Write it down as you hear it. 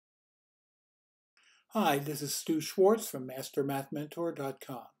Hi, this is Schwartz from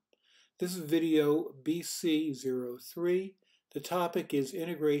MasterMathMentor.com. This is video BC03. The topic is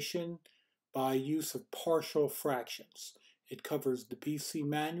integration by use of partial fractions. It covers the BC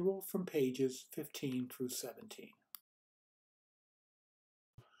manual from pages 15 through 17.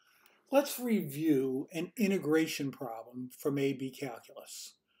 Let's review an integration problem from AB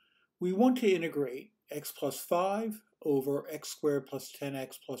Calculus. We want to integrate x plus 5 over x squared plus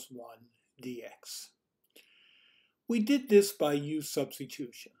 10x plus 1 dx. We did this by u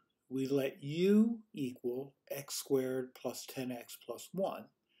substitution. We let u equal x squared plus 10x plus 1,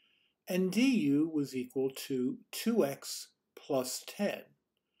 and du was equal to 2x plus 10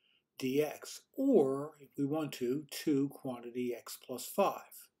 dx, or, if we want to, 2 quantity x plus 5.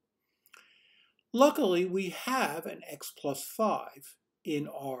 Luckily, we have an x plus 5 in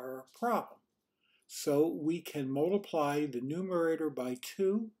our problem, so we can multiply the numerator by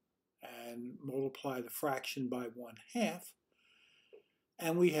 2 and multiply the fraction by 1/2,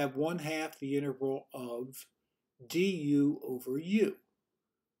 and we have 1/2 the integral of du over u.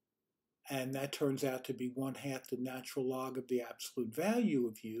 And that turns out to be 1/2 the natural log of the absolute value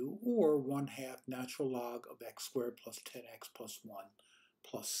of u, or 1/2 natural log of x squared plus 10x plus 1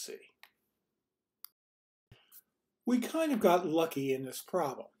 plus c. We kind of got lucky in this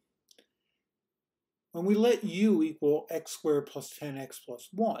problem. When we let u equal x squared plus 10x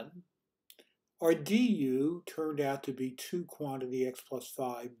plus 1, our du turned out to be 2 quantity x plus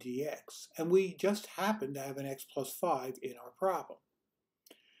 5 dx, and we just happen to have an x plus 5 in our problem.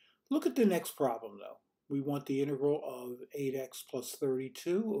 Look at the next problem though. We want the integral of 8x plus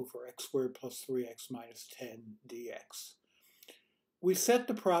 32 over x squared plus 3x minus 10 dx. We set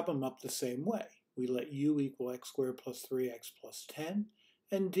the problem up the same way. We let u equal x squared plus 3x plus 10,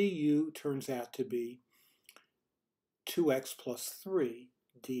 and du turns out to be 2x plus 3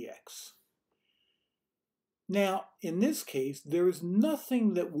 dx. Now, in this case, there is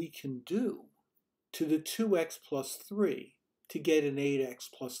nothing that we can do to the 2x plus 3 to get an 8x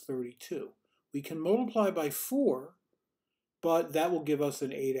plus 32. We can multiply by 4, but that will give us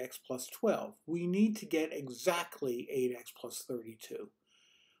an 8x plus 12. We need to get exactly 8x plus 32,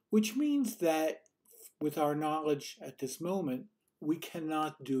 which means that with our knowledge at this moment, we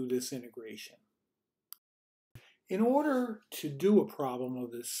cannot do this integration. In order to do a problem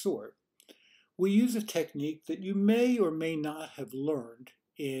of this sort, we use a technique that you may or may not have learned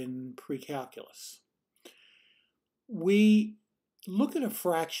in pre-calculus. We look at a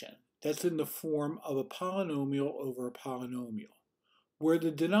fraction that's in the form of a polynomial over a polynomial, where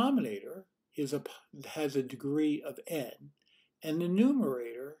the denominator has a degree of n, and the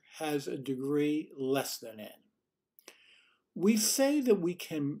numerator has a degree less than n. We say that we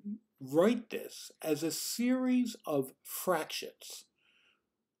can write this as a series of fractions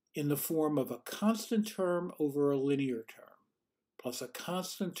in the form of a constant term over a linear term, plus a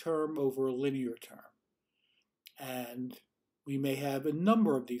constant term over a linear term. And we may have a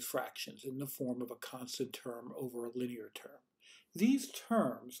number of these fractions in the form of a constant term over a linear term. These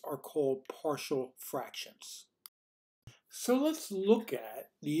terms are called partial fractions. So let's look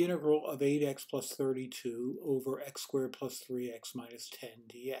at the integral of 8x plus 32 over x squared plus 3x minus 10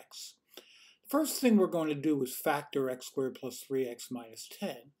 dx. First thing we're going to do is factor x squared plus 3x minus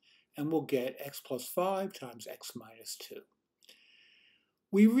 10, and we'll get x plus 5 times x minus 2.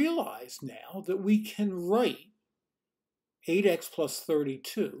 We realize now that we can write 8x plus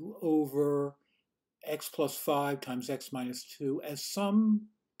 32 over x plus 5 times x minus 2 as some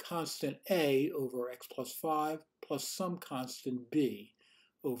constant a over x plus 5 plus some constant b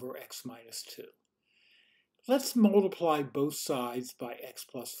over x minus 2. Let's multiply both sides by x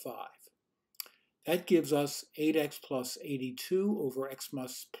plus 5. That gives us 8x plus 82 over x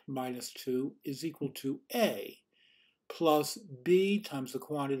minus 2 is equal to a plus b times the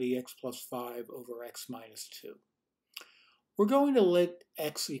quantity x plus 5 over x minus 2. We're going to let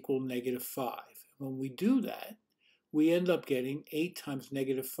x equal negative 5. When we do that, we end up getting 8 times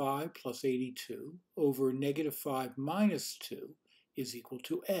negative 5 plus 82 over negative 5 minus 2 is equal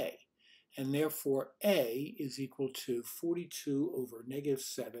to a. And therefore, a is equal to 42 over negative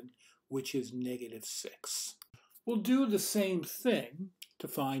 7, which is negative 6. We'll do the same thing to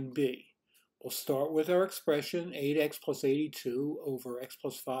find b. We'll start with our expression 8x plus 82 over x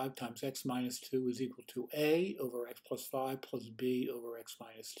plus 5 times x minus 2 is equal to a over x plus 5 plus b over x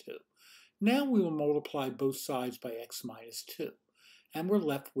minus 2. Now we will multiply both sides by x minus 2, and we're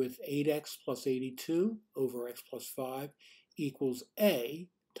left with 8x plus 82 over x plus 5 equals a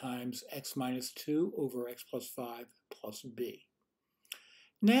times x minus 2 over x plus 5 plus b.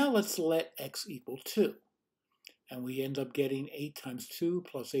 Now let's let x equal 2. And we end up getting 8 times 2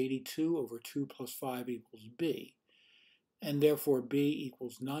 plus 82 over 2 plus 5 equals b. And therefore b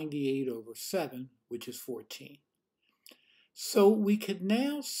equals 98 over 7, which is 14. So we could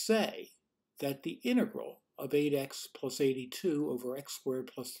now say that the integral of 8x plus 82 over x squared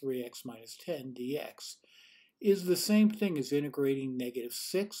plus 3x minus 10 dx is the same thing as integrating negative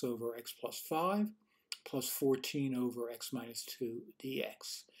 6 over x plus 5 plus 14 over x minus 2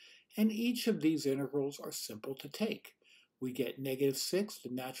 dx. And each of these integrals are simple to take. We get negative 6, the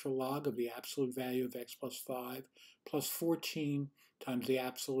natural log of the absolute value of x plus 5, plus 14 times the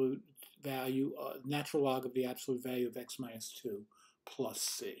absolute value, natural log of the absolute value of x minus 2, plus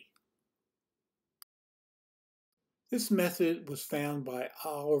c. This method was found by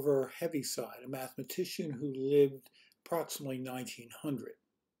Oliver Heaviside, a mathematician who lived approximately 1900.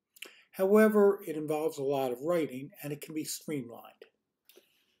 However, it involves a lot of writing and it can be streamlined.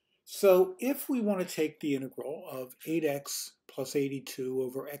 So if we want to take the integral of 8x plus 82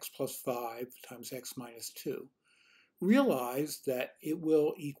 over x plus 5 times x minus 2, realize that it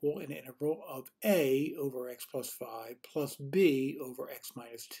will equal an integral of a over x plus 5 plus b over x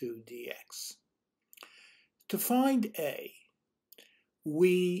minus 2 dx. To find a,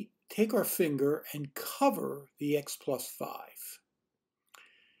 we take our finger and cover the x plus 5.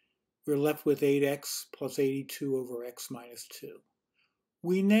 We're left with 8x plus 82 over x minus 2.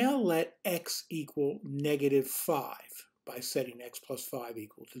 We now let x equal negative 5 by setting x plus 5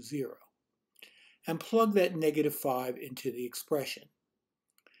 equal to 0. And plug that negative 5 into the expression.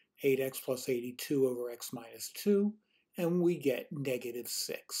 8x plus 82 over x minus 2, and we get negative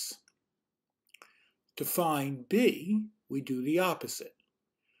 6. To find b, we do the opposite.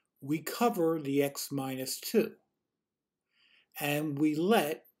 We cover the x minus 2, and we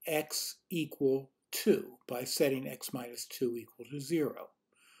let x equal 2 by setting x minus 2 equal to 0.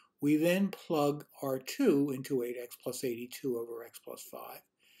 We then plug our 2 into 8x plus 82 over x plus 5,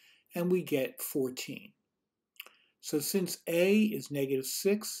 and we get 14. So since a is negative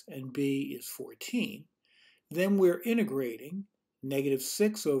 6 and b is 14, then we're integrating negative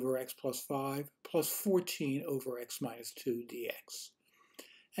 6 over x plus 5 plus 14 over x minus 2 dx.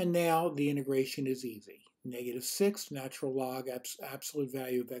 And now the integration is easy. Negative 6 natural log absolute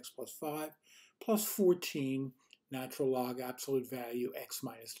value of x plus 5 plus 14 natural log absolute value x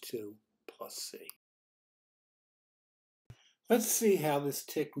minus 2 plus c. Let's see how this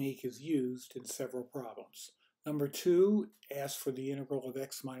technique is used in several problems. Number 2 asks for the integral of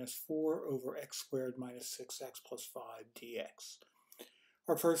x minus 4 over x squared minus 6x plus 5 dx.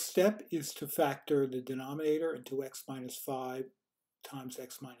 Our first step is to factor the denominator into x minus 5 times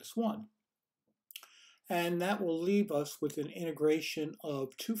x minus 1. And that will leave us with an integration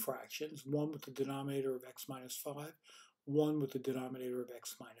of two fractions, one with the denominator of x minus 5, one with the denominator of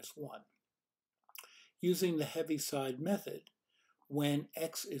x minus 1. Using the Heaviside method, when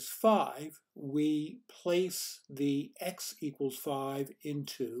x is 5, we place the x equals 5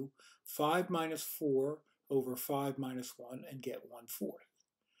 into 5 minus 4 over 5 minus 1 and get 1/4.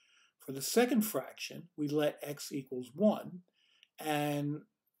 For the second fraction, we let x equals 1 and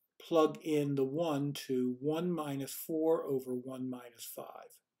plug in the 1 to 1 minus 4 over 1 minus 5.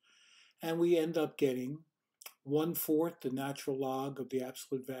 And we end up getting 1/4 the natural log of the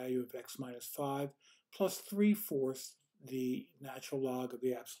absolute value of x minus 5 plus 3/4 the natural log of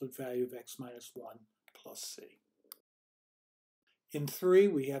the absolute value of x minus 1 plus c. In 3,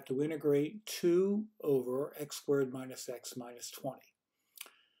 we have to integrate 2 over x squared minus x minus 20.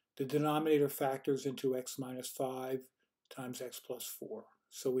 The denominator factors into x minus 5 times x plus 4.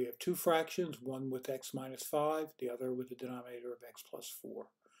 So we have two fractions, one with x minus 5, the other with the denominator of x plus 4.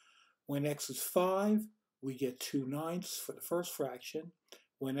 When x is 5, we get 2/9 for the first fraction.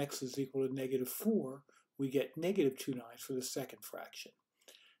 When x is equal to negative 4, we get negative 2/9 for the second fraction,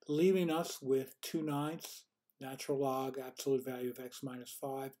 leaving us with 2/9 natural log absolute value of x minus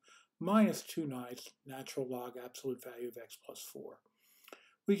 5 minus 2/9 natural log absolute value of x plus 4.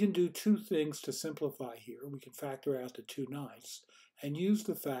 We can do two things to simplify here. We can factor out the 2/9 and use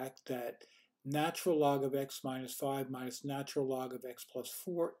the fact that natural log of x minus 5 minus natural log of x plus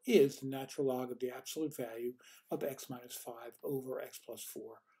 4 is the natural log of the absolute value of x minus 5 over x plus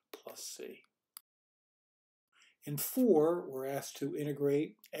 4 plus c. In 4, we're asked to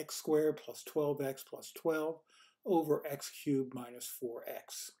integrate x squared plus 12x plus 12 over x cubed minus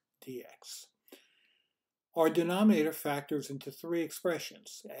 4x dx. Our denominator factors into three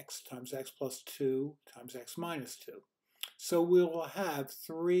expressions, x times x plus 2 times x minus 2. So we will have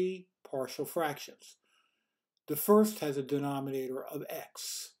three partial fractions. The first has a denominator of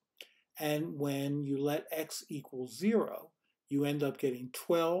x, and when you let x equal 0, you end up getting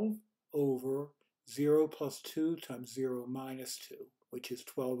 12 over 0 plus 2 times 0 minus 2, which is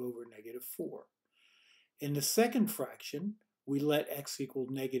 12 over negative 4. In the second fraction, we let x equal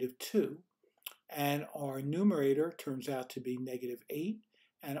negative 2, and our numerator turns out to be negative 8,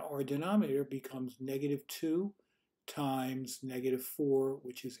 and our denominator becomes negative 2 times negative 4,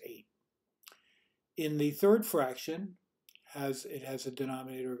 which is 8. In the third fraction, it has a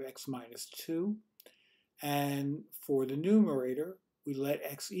denominator of x minus 2, and for the numerator, we let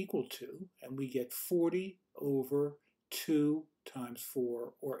x equal 2, and we get 40 over 2 times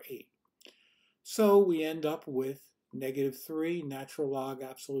 4, or 8. So we end up with negative 3 natural log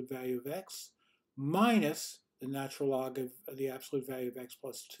absolute value of x minus the natural log of the absolute value of x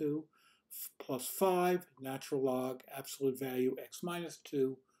plus 2 plus 5 natural log absolute value x minus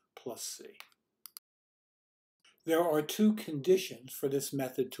 2 plus c. There are two conditions for this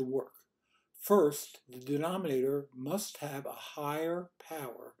method to work. First, the denominator must have a higher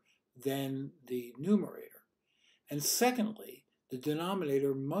power than the numerator. And secondly, the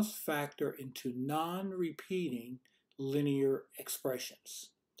denominator must factor into non-repeating linear expressions.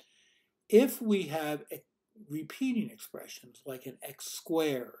 If we have repeating expressions like an x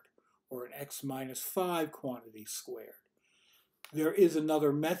squared or an x minus 5 quantity squared, there is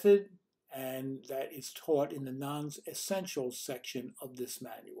another method, and that is taught in the non-essentials section of this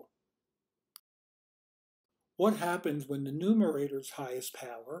manual. What happens when the numerator's highest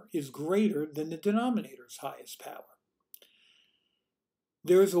power is greater than the denominator's highest power?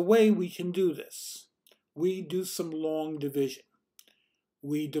 There's a way we can do this. We do some long division.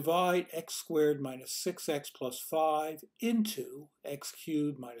 We divide x squared minus 6x plus 5 into x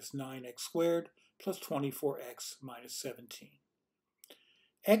cubed minus 9x squared plus 24x minus 17.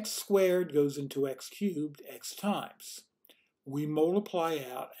 X squared goes into x cubed x times. We multiply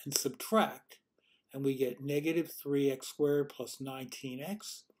out and subtract, and we get negative 3x squared plus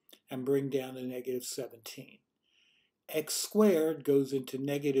 19x, and bring down the negative 17. X squared goes into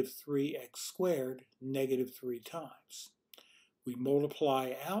negative 3x squared negative 3 times. We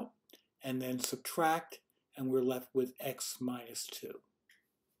multiply out and then subtract, and we're left with x minus 2.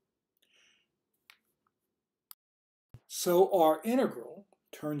 So our integral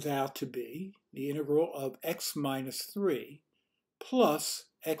turns out to be the integral of x minus 3 plus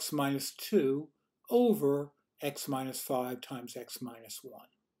x minus 2 over x minus 5 times x minus 1.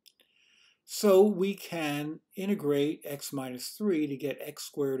 So we can integrate x minus 3 to get x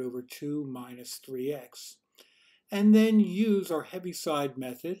squared over 2 minus 3x, and then use our Heaviside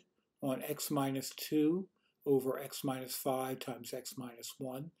method on x minus 2 over x minus 5 times x minus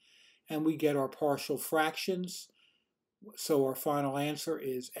 1, and we get our partial fractions. So our final answer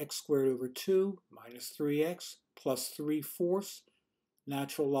is x squared over 2 minus 3x plus 3/4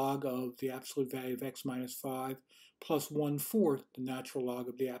 natural log of the absolute value of x minus 5 plus 1/4 the natural log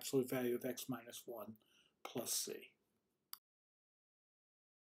of the absolute value of x minus 1 plus c.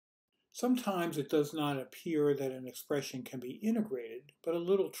 Sometimes it does not appear that an expression can be integrated, but a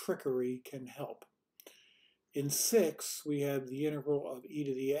little trickery can help. In 6, we have the integral of e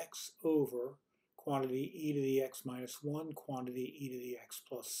to the x over quantity e to the x minus 1, quantity e to the x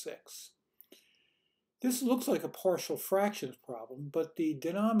plus 6. This looks like a partial fractions problem, but the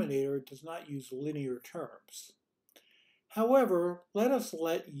denominator does not use linear terms. However, let us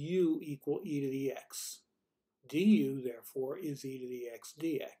let u equal e to the x. Du, therefore, is e to the x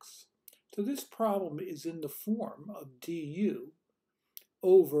dx. So this problem is in the form of du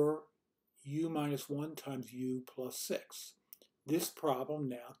over u minus 1 times u plus 6. This problem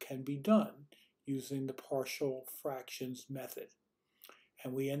now can be done using the partial fractions method.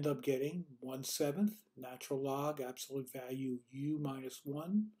 And we end up getting 1/7 natural log absolute value u minus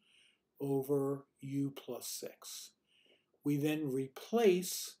 1 over u plus 6. We then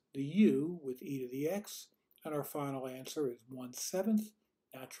replace the u with e to the x, and our final answer is 1/7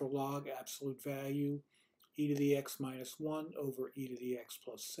 natural log absolute value e to the x minus 1 over e to the x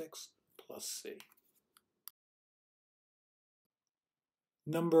plus 6 plus c.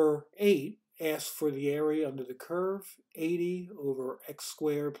 Number 8 asks for the area under the curve 80 over x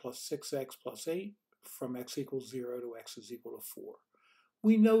squared plus 6x plus 8 from x equals 0 to x is equal to 4.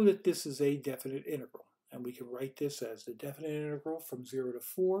 We know that this is a definite integral, and we can write this as the definite integral from 0 to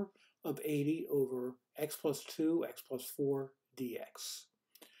 4 of 80 over x plus 2, x plus 4 dx.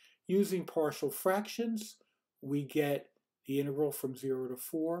 Using partial fractions, we get the integral from 0 to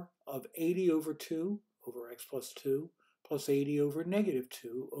 4 of 80 over 2 over x plus 2 plus 80 over negative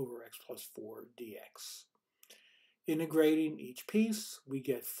 2 over x plus 4 dx. Integrating each piece, we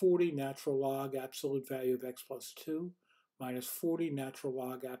get 40 natural log absolute value of x plus 2 minus 40 natural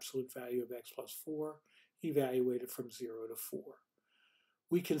log absolute value of x plus 4 evaluated from 0 to 4.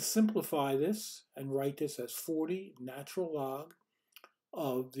 We can simplify this and write this as 40 natural log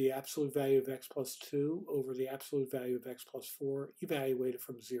of the absolute value of x plus 2 over the absolute value of x plus 4, evaluated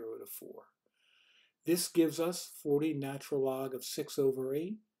from 0 to 4. This gives us 40 natural log of 6 over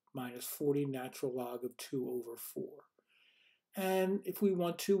 8 minus 40 natural log of 2 over 4. And if we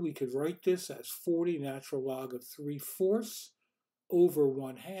want to, we could write this as 40 natural log of 3/4 over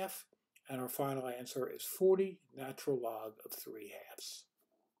 1/2, and our final answer is 40 natural log of 3/2.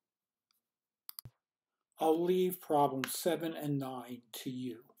 I'll leave problems 7 and 9 to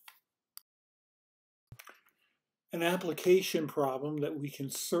you. An application problem that we can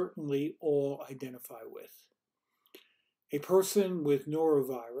certainly all identify with. A person with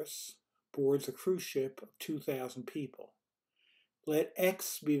norovirus boards a cruise ship of 2,000 people. Let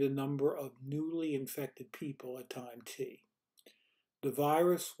X be the number of newly infected people at time t. The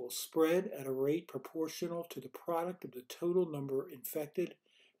virus will spread at a rate proportional to the product of the total number infected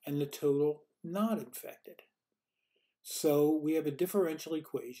and the total not infected. So we have a differential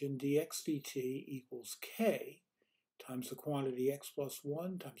equation, dx dt equals k times the quantity x plus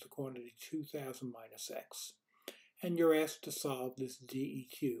 1 times the quantity 2,000 minus x. And you're asked to solve this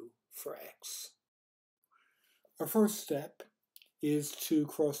DEQ for x. Our first step is to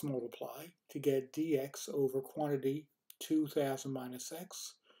cross multiply to get dx over quantity 2,000 minus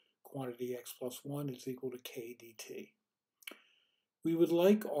x, quantity x plus 1 is equal to k dt. We would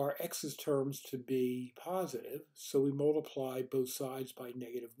like our x's terms to be positive, so we multiply both sides by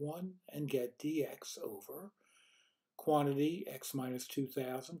 -1 and get dx over quantity x minus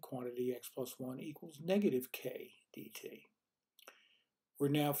 2,000, quantity x plus 1 equals -k dt. We're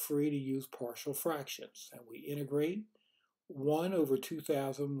now free to use partial fractions, and we integrate 1 over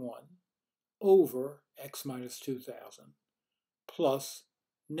 2001 over x minus 2000 plus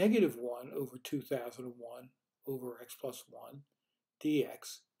 -1 over 2001 over x plus 1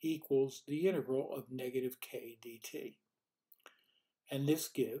 dx equals the integral of -k dt. And this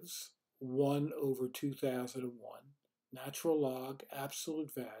gives 1 over 2001 natural log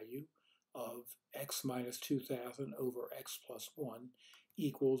absolute value of x minus 2000 over x plus 1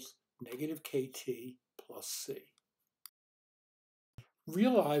 equals -kt plus c.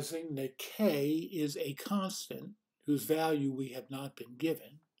 Realizing that k is a constant whose value we have not been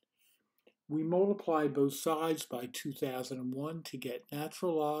given, we multiply both sides by 2001 to get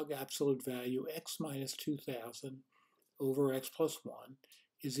natural log absolute value x minus 2000 over x plus 1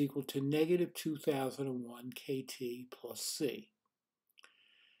 is equal to -2001 kt plus c.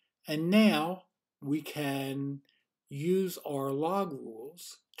 And now we can use our log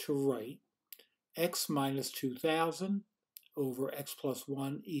rules to write x minus 2000 over x plus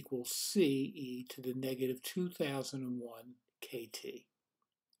 1 equals c e to the -2001 kt.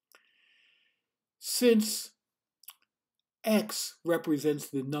 Since x represents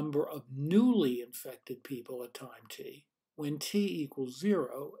the number of newly infected people at time t, when t equals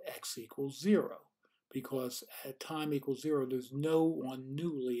 0, x equals 0, because at time equals 0, there's no one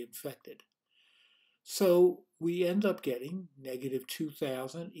newly infected. So we end up getting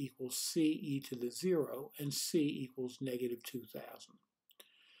 -2000 equals c e to the 0, and c equals -2000.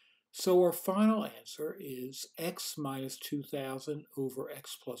 So our final answer is x minus 2000 over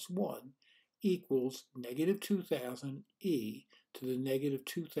x plus 1 equals -2000 e to the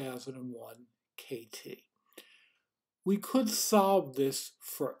 -2001 kt. We could solve this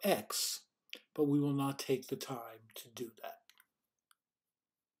for x, but we will not take the time to do that.